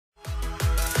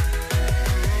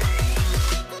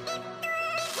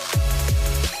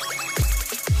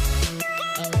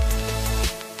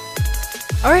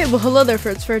Alright, well hello there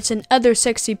Ferts and other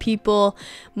sexy people.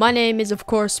 My name is of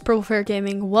course Purple Fair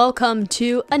Gaming. Welcome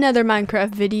to another Minecraft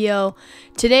video.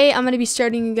 Today I'm going to be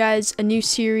starting you guys a new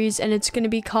series and it's going to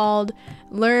be called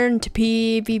Learn to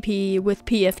PvP with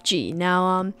PFG.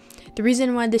 Now the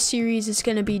reason why this series is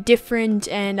going to be different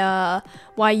and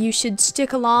why you should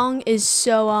stick along is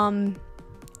so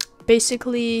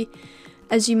basically,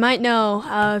 as you might know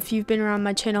if you've been around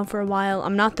my channel for a while,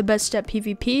 I'm not the best at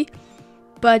PvP.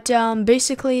 But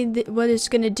basically what it's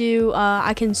going to do,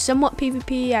 I can somewhat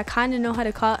PvP, I kind of know how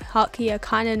to hotkey, I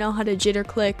kind of know how to jitter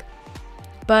click.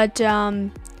 But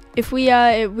if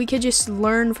we could just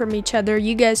learn from each other,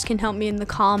 you guys can help me in the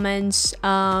comments.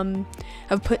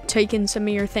 I've taken some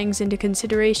of your things into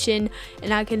consideration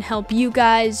and I can help you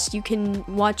guys. You can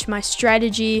watch my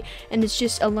strategy and it's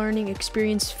just a learning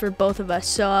experience for both of us.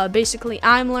 So basically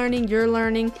I'm learning, you're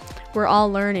learning, we're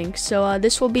all learning. So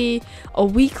this will be a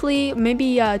weekly,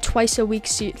 maybe twice a week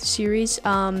series.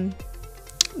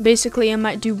 Basically I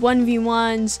might do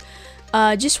 1v1s.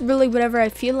 Just really whatever I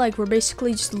feel like. We're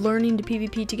basically just learning to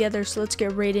PvP together, so let's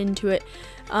get right into it.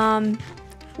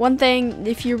 One thing,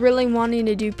 if you're really wanting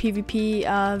to do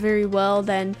PvP very well,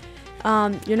 then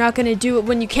you're not going to do it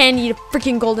when you can eat a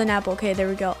freaking golden apple. Okay, there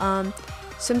we go.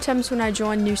 Sometimes when I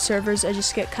join new servers, I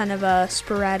just get kind of a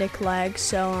sporadic lag,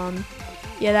 so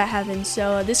yeah, that happens.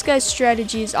 So this guy's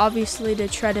strategy is obviously to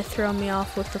try to throw me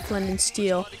off with the flint and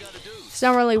steel. It's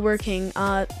not really working.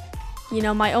 You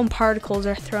know, my own particles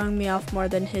are throwing me off more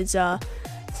than his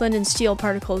flint and steel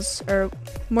particles, or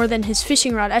more than his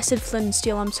fishing rod. I said flint and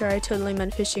steel, I'm sorry, I totally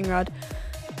meant fishing rod.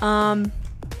 But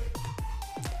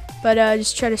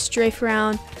just try to strafe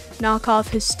around, knock off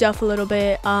his stuff a little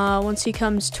bit. Once he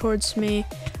comes towards me,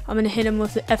 I'm going to hit him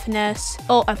with the FNS.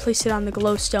 Oh, I placed it on the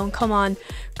glowstone. Come on.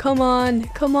 Come on.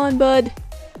 Come on, bud.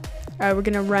 Alright, we're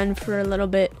going to run for a little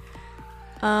bit.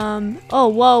 Oh,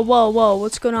 whoa,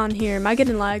 what's going on here? Am I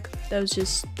getting lag? That was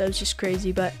just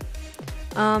crazy, but,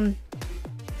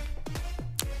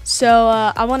 so,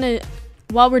 I want to,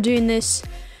 while we're doing this,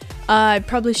 I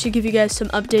probably should give you guys some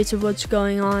updates of what's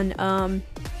going on.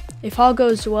 If all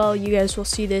goes well, you guys will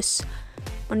see this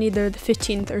on either the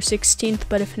 15th or 16th,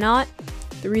 but if not,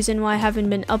 the reason why I haven't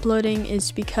been uploading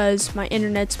is because my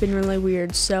internet's been really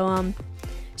weird, so,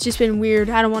 it's just been weird.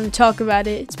 I don't want to talk about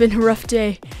it. It's been a rough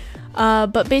day.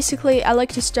 But basically, I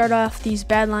like to start off these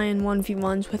Bad Lion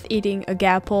 1v1s with eating a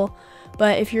gapple.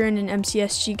 But if you're in an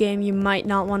MCSG game, you might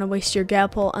not want to waste your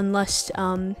gapple unless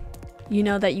you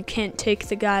know that you can't take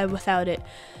the guy without it.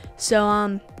 So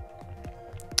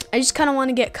I just kind of want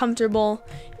to get comfortable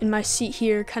in my seat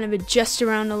here, kind of adjust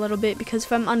around a little bit, because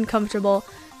if I'm uncomfortable,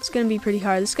 it's going to be pretty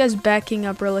hard. This guy's backing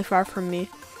up really far from me.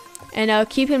 And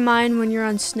keep in mind, when you're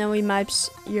on snowy maps,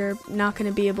 you're not going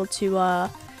to be able to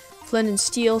flint and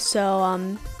steel,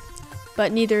 so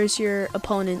but neither is your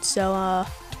opponent, so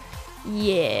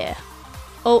yeah.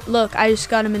 Oh, look, I just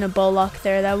got him in a bow lock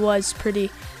there. That was pretty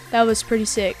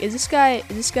sick. Is this guy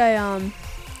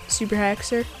super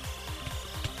haxer?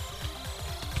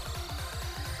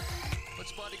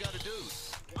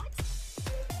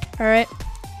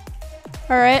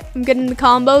 Alright, I'm getting the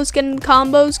combos, getting the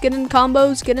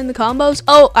combos.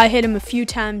 Oh, I hit him a few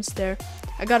times there.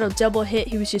 I got a double hit.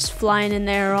 He was just flying in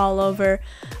there all over.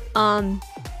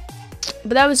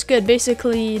 But that was good.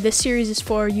 Basically, this series is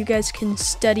for you guys can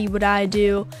study what I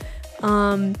do.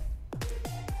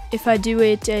 If I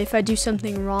do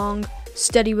something wrong,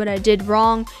 study what I did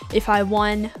wrong. If I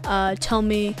won, tell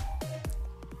me,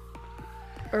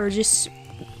 or just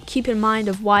keep in mind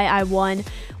of why I won,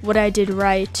 what I did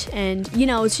right, and you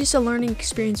know, it's just a learning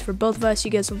experience for both of us.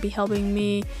 You guys will be helping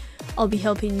me. I'll be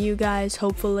helping you guys,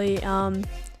 hopefully.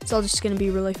 It's all just gonna be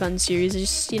a really fun series.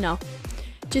 Just, you know,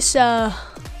 just a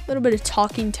little bit of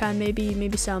talking time,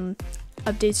 maybe some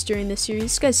updates during this series.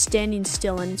 This guy's standing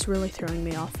still and it's really throwing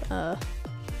me off.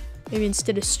 Maybe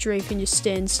instead of strafing, just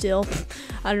stand still.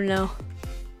 I don't know.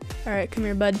 Alright, come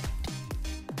here, bud.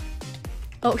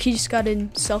 Oh, he just got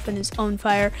himself in his own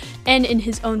fire, and in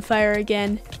his own fire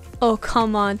again. Oh,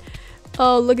 come on.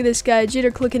 Oh, look at this guy,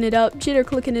 jitter clicking it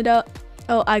up.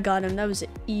 Oh, I got him. That was an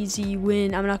easy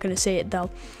win. I'm not going to say it,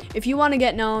 though. If you want to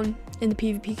get known in the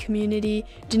PvP community,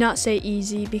 do not say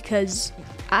easy, because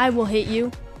I will hate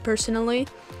you, personally,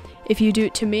 if you do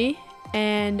it to me,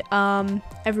 and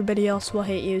everybody else will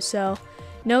hate you. So,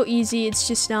 no easy. It's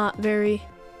just not very,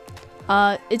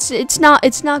 it's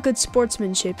not good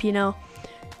sportsmanship, you know.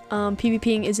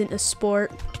 PvPing isn't a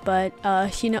sport, but,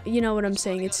 you know what I'm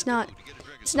saying. It's not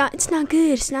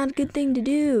good. It's not a good thing to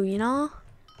do, you know.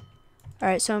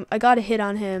 Alright, so I got a hit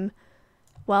on him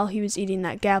while he was eating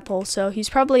that gapple, so he's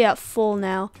probably at full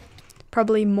now.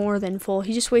 probably more than full.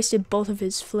 He just wasted both of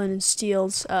his flint and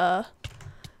steels. Oh,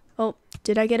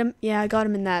 did I get him? Yeah, I got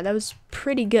him in that. That was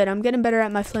pretty good. I'm getting better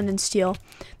at my flint and steel.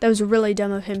 That was really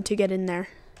dumb of him to get in there.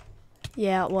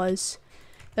 Yeah, it was.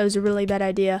 That was a really bad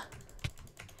idea.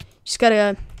 Just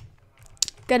gotta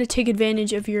take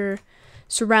advantage of your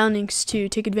surroundings too.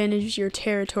 Take advantage of your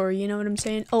territory. You know what I'm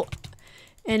saying? Oh,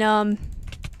 and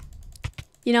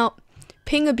you know,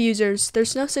 ping abusers.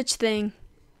 There's no such thing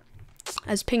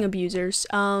as ping abusers.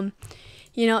 You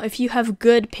know, if you have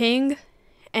good ping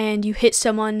and you hit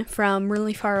someone from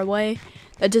really far away,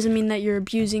 that doesn't mean that you're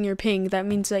abusing your ping. That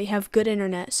means that you have good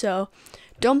internet. So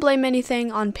don't blame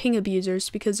anything on ping abusers,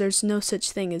 because there's no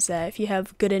such thing as that. If you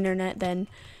have good internet, then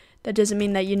that doesn't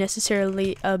mean that you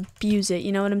necessarily abuse it.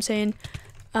 You know what I'm saying?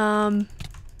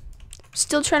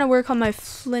 Still trying to work on my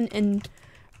flint and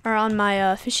on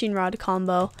my fishing rod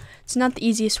combo. It's not the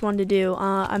easiest one to do.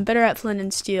 I'm better at flint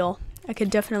and steel. I could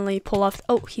definitely pull off.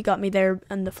 Oh, he got me there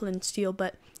on the flint and steel,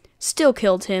 but still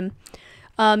killed him.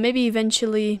 Maybe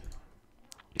eventually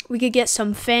we could get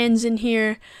some fans in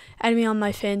here. Add me on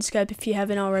my fan Skype if you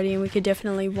haven't already, and we could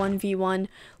definitely 1v1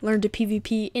 learn to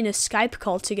PvP in a Skype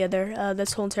call together.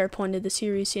 That's the whole entire point of the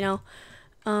series, you know.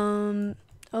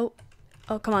 Oh,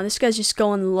 come on, this guy's just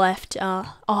going left.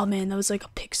 Oh man, that was like a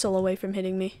pixel away from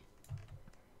hitting me.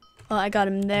 Oh, I got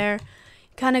him there.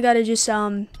 Kind of gotta just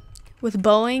with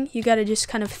bowing, you gotta just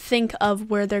kind of think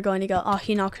of where they're going to go. Oh,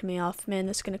 he knocked me off. Man,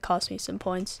 that's gonna cost me some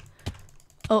points.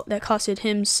 Oh, that costed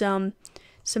him some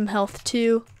health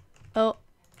too.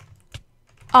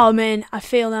 Oh man, I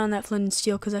failed on that flint and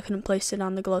steel because I couldn't place it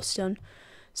on the glowstone.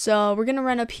 So we're gonna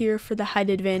run up here for the height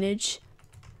advantage.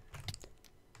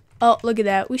 Oh, look at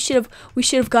that. We should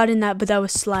have gotten that, but that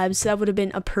was slabs. That would have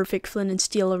been a perfect flint and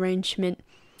steel arrangement.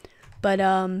 But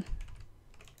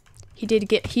he did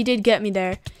get me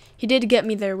there. He did get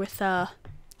me there with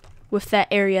that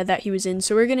area that he was in.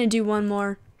 So we're gonna do one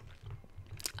more.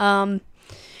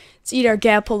 Let's eat our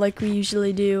gapple like we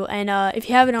usually do. And if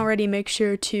you haven't already, make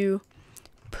sure to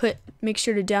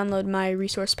download my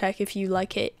resource pack if you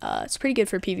like it. It's pretty good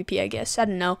for PvP, I guess. I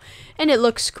don't know. And it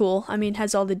looks cool. I mean, it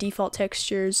has all the default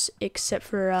textures except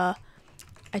for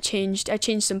I changed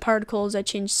some particles. I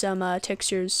changed some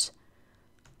textures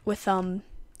with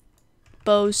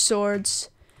bows, swords,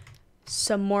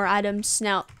 some more items.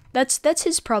 Now, that's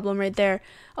his problem right there.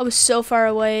 I was so far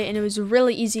away, and it was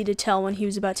really easy to tell when he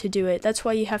was about to do it. That's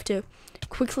why you have to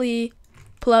quickly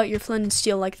pull out your flint and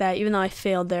steel like that. Even though I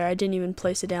failed there, I didn't even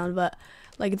place it down, but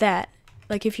like that.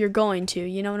 Like if you're going to,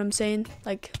 you know what I'm saying?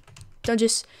 Like, don't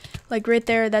just, like right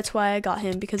there. That's why I got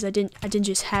him, because I didn't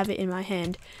just have it in my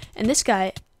hand. And this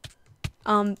guy,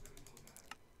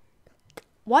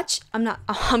 watch.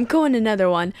 I'm going another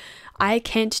one. I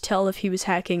can't tell if he was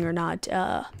hacking or not.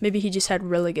 Maybe he just had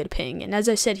really good ping. And as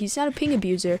I said, he's not a ping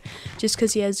abuser just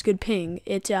because he has good ping.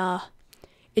 It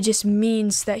just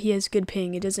means that he has good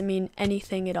ping. It doesn't mean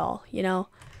anything at all, you know.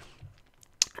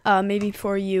 Maybe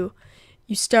before you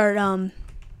start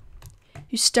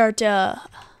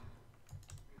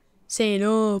saying,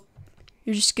 oh,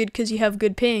 you're just good because you have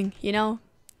good ping, you know.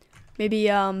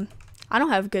 Maybe I don't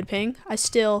have good ping. I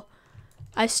still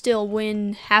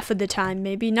win half of the time.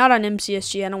 Maybe not on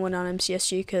MCSG. I don't win on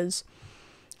MCSG because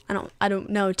I don't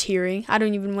know tiering. I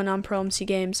don't even win on Pro MC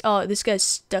games. Oh, this guy's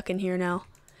stuck in here now.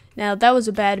 Now, that was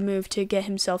a bad move to get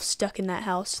himself stuck in that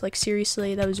house. Like,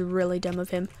 seriously, that was really dumb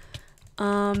of him.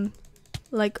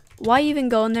 Like, why even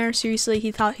go in there? Seriously,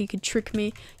 he thought he could trick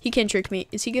me. He can't trick me.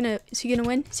 Is he gonna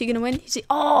win? Is he gonna win?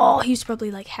 Oh, he's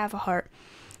probably like half a heart.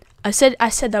 I said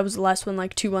that was the last one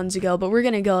like 2 runs ago, but we're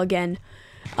gonna go again.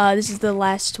 This is the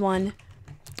last one.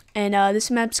 And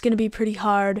this map's gonna be pretty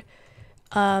hard.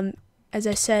 As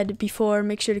I said before,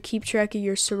 make sure to keep track of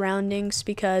your surroundings,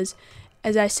 because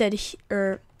as I said,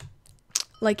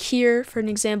 like here, for an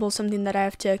example, something that I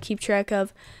have to keep track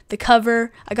of, the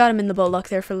cover. I got him in the boat lock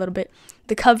there for a little bit.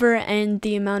 The cover and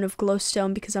the amount of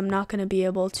glowstone, because I'm not going to be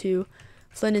able to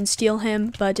flint and steel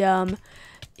him. But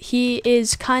he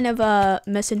is kind of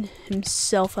messing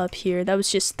himself up here. That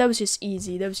was just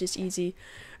easy. That was just easy.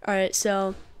 All right,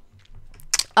 so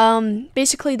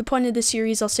basically the point of the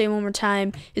series, I'll say one more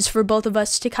time, is for both of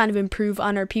us to kind of improve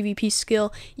on our PvP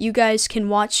skill. You guys can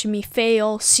watch me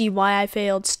fail, see why I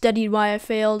failed, study why I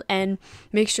failed, and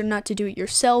make sure not to do it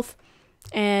yourself.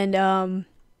 And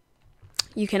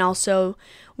you can also,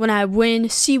 when I win,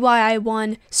 see why I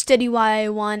won, study why I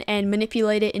won, and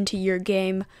manipulate it into your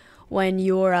game when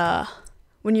you're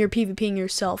PvPing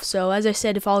yourself. So as I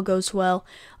said, if all goes well,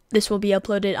 this will be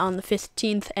uploaded on the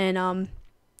 15th, and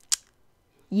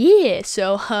yeah,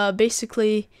 so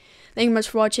basically Thank you much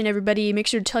for watching, everybody. Make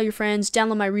sure to tell your friends,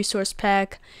 download my resource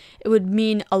pack. It would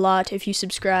mean a lot if you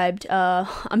subscribed.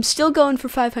 I'm still going for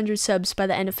 500 subs by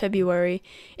the end of February.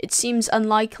 It seems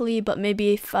unlikely, but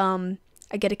maybe if I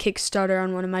get a Kickstarter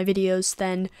on one of my videos,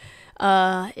 then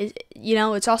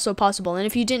it's also possible. And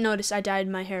if you didn't notice, I dyed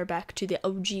my hair back to the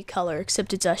OG color,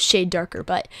 except it's a shade darker.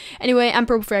 But anyway, I'm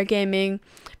Purple Gaming.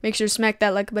 Make sure to smack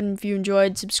that like button if you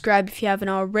enjoyed. Subscribe if you haven't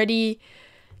already.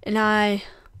 And I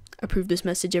approve this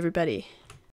message, everybody.